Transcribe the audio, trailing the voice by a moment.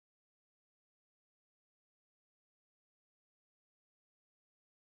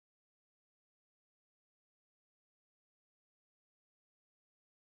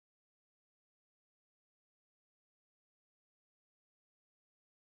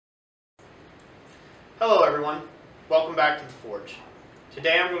Hello everyone, welcome back to the Forge.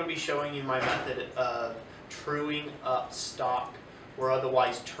 Today I'm going to be showing you my method of truing up stock or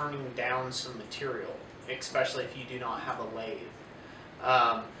otherwise turning down some material, especially if you do not have a lathe.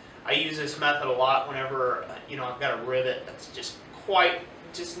 I use this method a lot whenever I've got a rivet that's just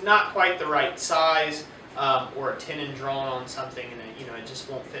not quite the right size, or a tenon drawn on something and it just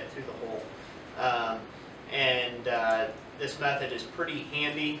won't fit through the hole. This method is pretty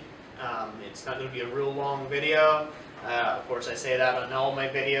handy. It's not going to be a real long video. Of course, I say that on all my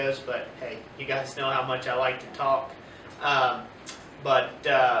videos, but hey, you guys know how much I like to talk.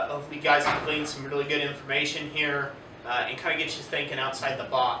 Hopefully you guys can glean some really good information here and kind of get you thinking outside the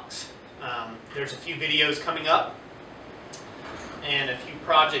box. There's a few videos coming up and a few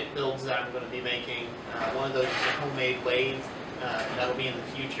project builds that I'm going to be making. One of those is a homemade lathe. That'll be in the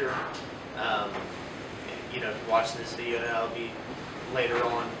future. If you're watching this video now, it'll be later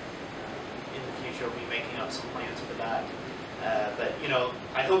on. In the future, we'll be making up some plans for that.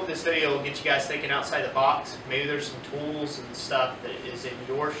 I hope this video will get you guys thinking outside the box. Maybe there's some tools and stuff that is in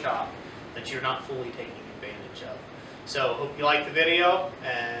your shop that you're not fully taking advantage of. So, hope you like the video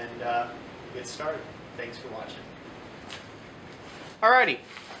and get started. Thanks for watching. Alrighty,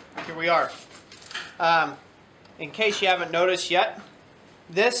 here we are. In case you haven't noticed yet,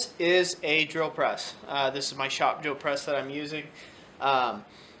 this is a drill press. This is my shop drill press that I'm using.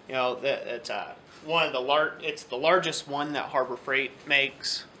 It's the largest one that Harbor Freight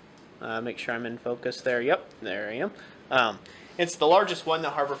makes. Make sure I'm in focus there. Yep, there I am. It's the largest one that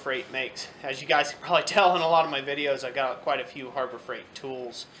Harbor Freight makes. As you guys can probably tell in a lot of my videos, I got quite a few Harbor Freight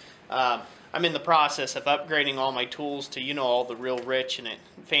tools. I'm in the process of upgrading all my tools to all the real rich and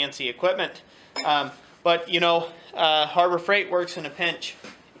fancy equipment. Harbor Freight works in a pinch.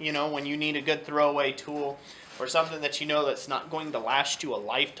 When you need a good throwaway tool or something that that's not going to last you a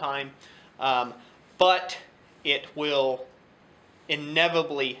lifetime, but it will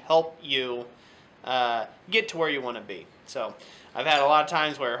inevitably help you get to where you want to be. So I've had a lot of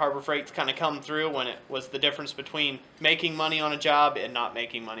times where Harbor Freight's kind of come through when it was the difference between making money on a job and not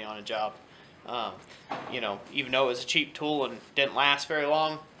making money on a job. Even though it was a cheap tool and didn't last very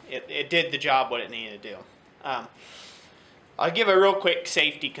long, it did the job what it needed to do. I'll give a real quick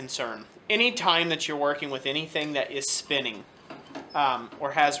safety concern. Any time that you're working with anything that is spinning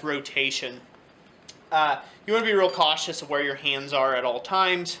or has rotation, you want to be real cautious of where your hands are at all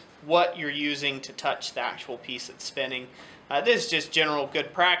times, what you're using to touch the actual piece that's spinning. This is just general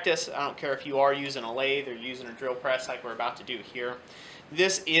good practice. I don't care if you are using a lathe or using a drill press like we're about to do here.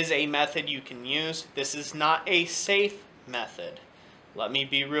 This is a method you can use. This is not a safe method. Let me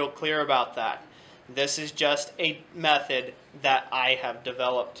be real clear about that. This is just a method that I have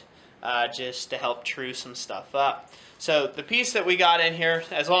developed just to help true some stuff up. So the piece that we got in here,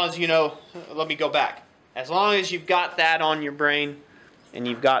 as long as let me go back. As long as you've got that on your brain and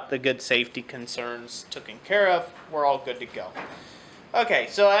you've got the good safety concerns taken care of, we're all good to go. Okay,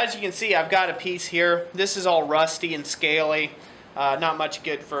 so as you can see, I've got a piece here. This is all rusty and scaly. Not much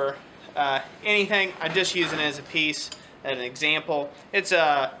good for anything. I'm just using it as a piece. An example, it's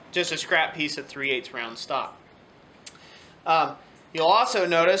just a scrap piece of 3/8 round stock. You'll also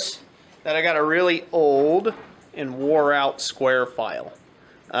notice that I got a really old and wore out square file.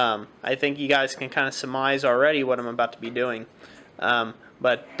 I think you guys can kind of surmise already what I'm about to be doing,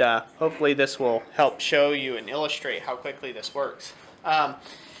 hopefully this will help show you and illustrate how quickly this works.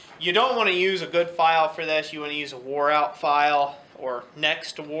 You don't want to use a good file for this. You want to use a wore out file or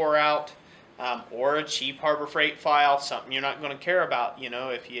next to wore out. Or a cheap Harbor Freight file, something you're not going to care about,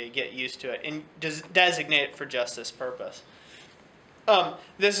 if you get used to it, and designate it for just this purpose.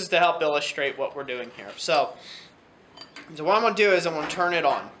 This is to help illustrate what we're doing here. So what I'm going to do is I'm going to turn it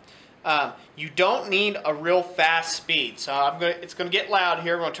on. You don't need a real fast speed, so it's going to get loud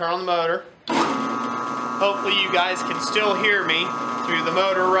here. I'm going to turn on the motor. Hopefully you guys can still hear me through the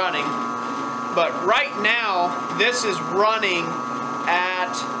motor running. But right now, this is running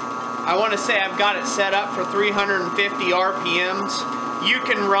at... I want to say I've got it set up for 350 RPMs. You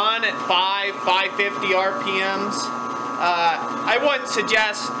can run at 550 RPMs. I wouldn't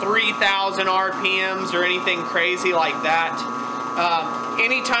suggest 3,000 RPMs or anything crazy like that.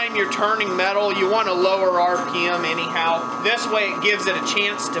 Anytime you're turning metal, you want a lower RPM anyhow. This way it gives it a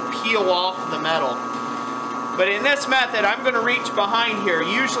chance to peel off the metal. But in this method, I'm going to reach behind here.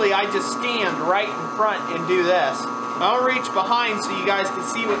 Usually I just stand right in front and do this. I'll reach behind so you guys can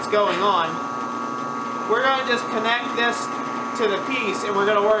see what's going on. We're going to just connect this to the piece and we're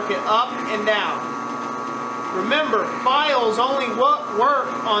going to work it up and down. Remember, files only work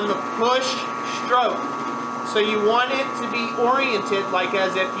on the push stroke. So you want it to be oriented like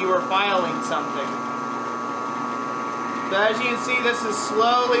as if you were filing something. So as you can see, this is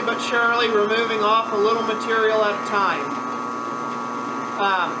slowly but surely removing off a little material at a time.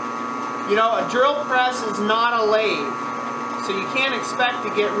 You know, a drill press is not a lathe, so you can't expect to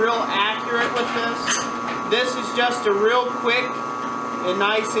get real accurate with this. This is just a real quick and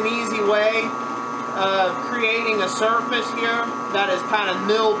nice and easy way of creating a surface here that is kind of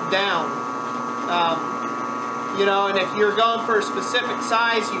milled down. You know, and if you're going for a specific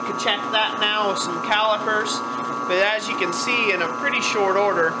size, you can check that now with some calipers. But as you can see, in a pretty short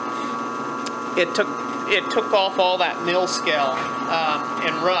order, it took off all that mill scale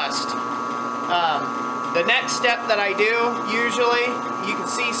and rust. The next step that I do, usually, you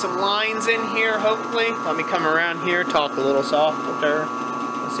can see some lines in here, hopefully. Let me come around here, talk a little softer.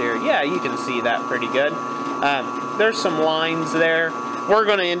 Let's see here. Yeah, you can see that pretty good. There's some lines there. We're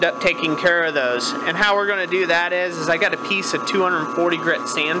going to end up taking care of those. And how we're going to do that is I got a piece of 240 grit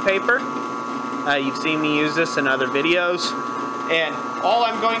sandpaper. You've seen me use this in other videos. And all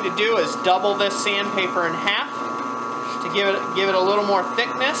I'm going to do is double this sandpaper in half to give it a little more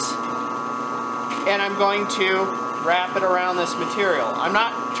thickness. And I'm going to wrap it around this material. I'm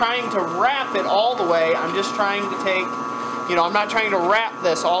not trying to wrap it all the way. I'm just trying to take, you know, I'm not trying to wrap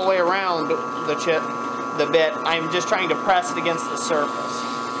this all the way around the bit. I'm just trying to press it against the surface.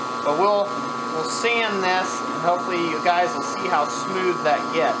 But we'll sand this, and hopefully you guys will see how smooth that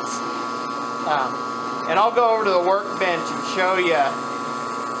gets. And I'll go over to the workbench and show you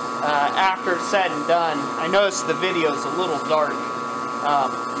after it's said and done. I noticed the video is a little dark.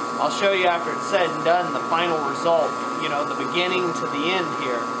 I'll show you after it's said and done the final result, you know, the beginning to the end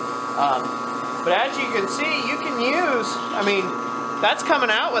here. But as you can see, you can use, I mean, that's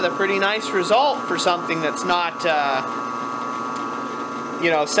coming out with a pretty nice result for something that's not, you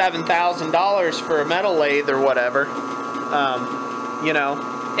know, $7,000 for a metal lathe or whatever. You know,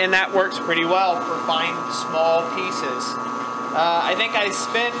 and that works pretty well for fine, small pieces. I think I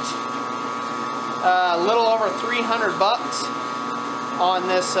spent a little over 300 bucks on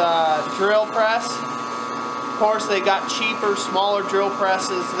this drill press. Of course, they got cheaper, smaller drill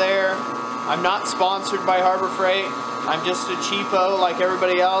presses there. I'm not sponsored by Harbor Freight. I'm just a cheapo like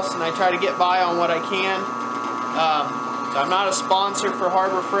everybody else, and I try to get by on what I can. So I'm not a sponsor for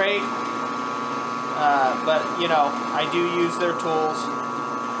Harbor Freight, but you know, I do use their tools.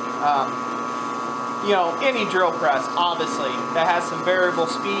 You know, any drill press, obviously, that has some variable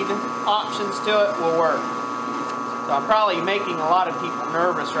speed options to it will work. So I'm probably making a lot of people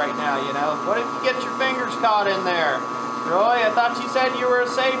nervous right now, you know. What if you get your fingers caught in there? Roy, I thought you said you were a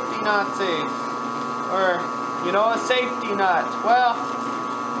safety Nazi. Or, you know, a safety nut. Well,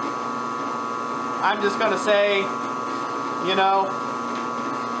 I'm just going to say, you know,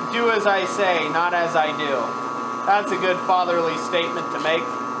 do as I say, not as I do. That's a good fatherly statement to make.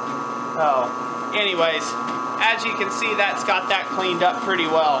 Oh, anyways, as you can see, that's got that cleaned up pretty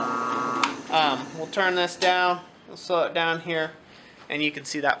well. We'll turn this down. We'll slow it down here, and you can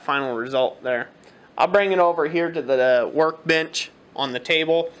see that final result there. I'll bring it over here to the workbench on the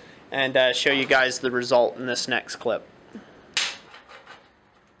table and show you guys the result in this next clip.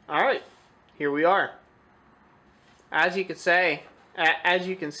 Alright, here we are. As you can see,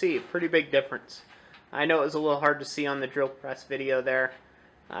 pretty big difference. I know it was a little hard to see on the drill press video there.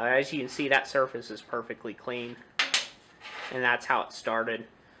 As you can see, that surface is perfectly clean, and that's how it started.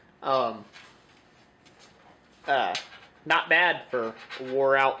 Not bad for a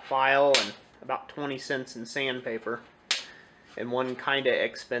wore out file and about 20 cents in sandpaper and one kind of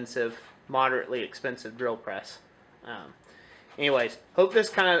expensive, moderately expensive drill press. Anyways, hope this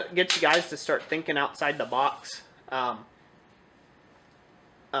kind of gets you guys to start thinking outside the box.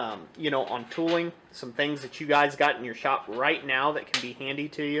 You know, on tooling, some things that you guys got in your shop right now that can be handy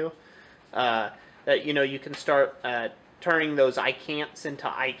to you. That, you know, you can start turning those I can'ts into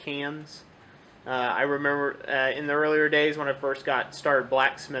I cans. I remember in the earlier days when I first got started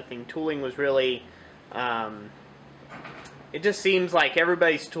blacksmithing, tooling was really, it just seems like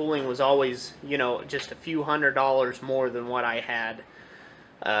everybody's tooling was always, you know, just a few $100s more than what I had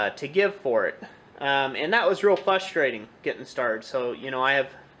to give for it. And that was real frustrating getting started. So, you know, I have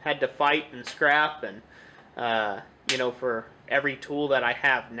had to fight and scrap and, you know, for every tool that I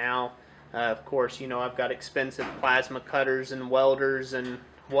have now. Of course, you know, I've got expensive plasma cutters and welders and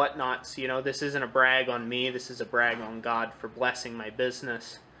whatnots. You know, this isn't a brag on me. This is a brag on God for blessing my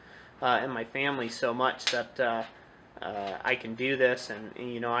business and my family so much that I can do this, and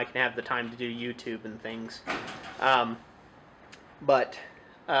you know, I can have the time to do YouTube and things. But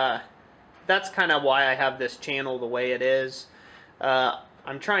that's kind of why I have this channel the way it is.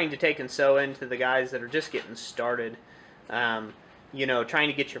 I'm trying to take and sew into the guys that are just getting started. you know, trying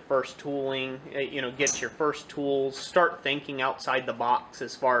to get your first tooling, you know, get your first tools, start thinking outside the box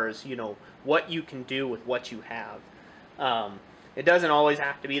as far as, you know, what you can do with what you have. It doesn't always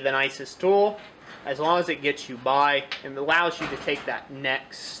have to be the nicest tool, as long as it gets you by and allows you to take that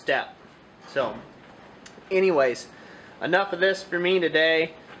next step. So, anyways, enough of this for me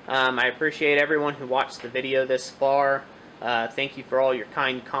today. I appreciate everyone who watched the video this far. Thank you for all your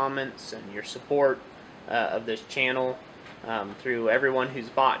kind comments and your support of this channel. Through everyone who's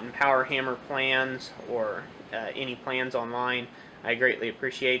bought in power hammer plans or any plans online. I greatly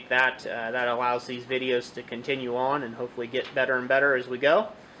appreciate that. That allows these videos to continue on and hopefully get better and better as we go.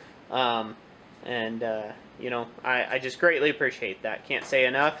 You know, I just greatly appreciate that. Can't say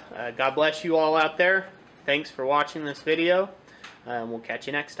enough. God bless you all out there. Thanks for watching this video. We'll catch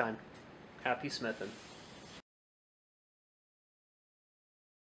you next time. Happy smithing.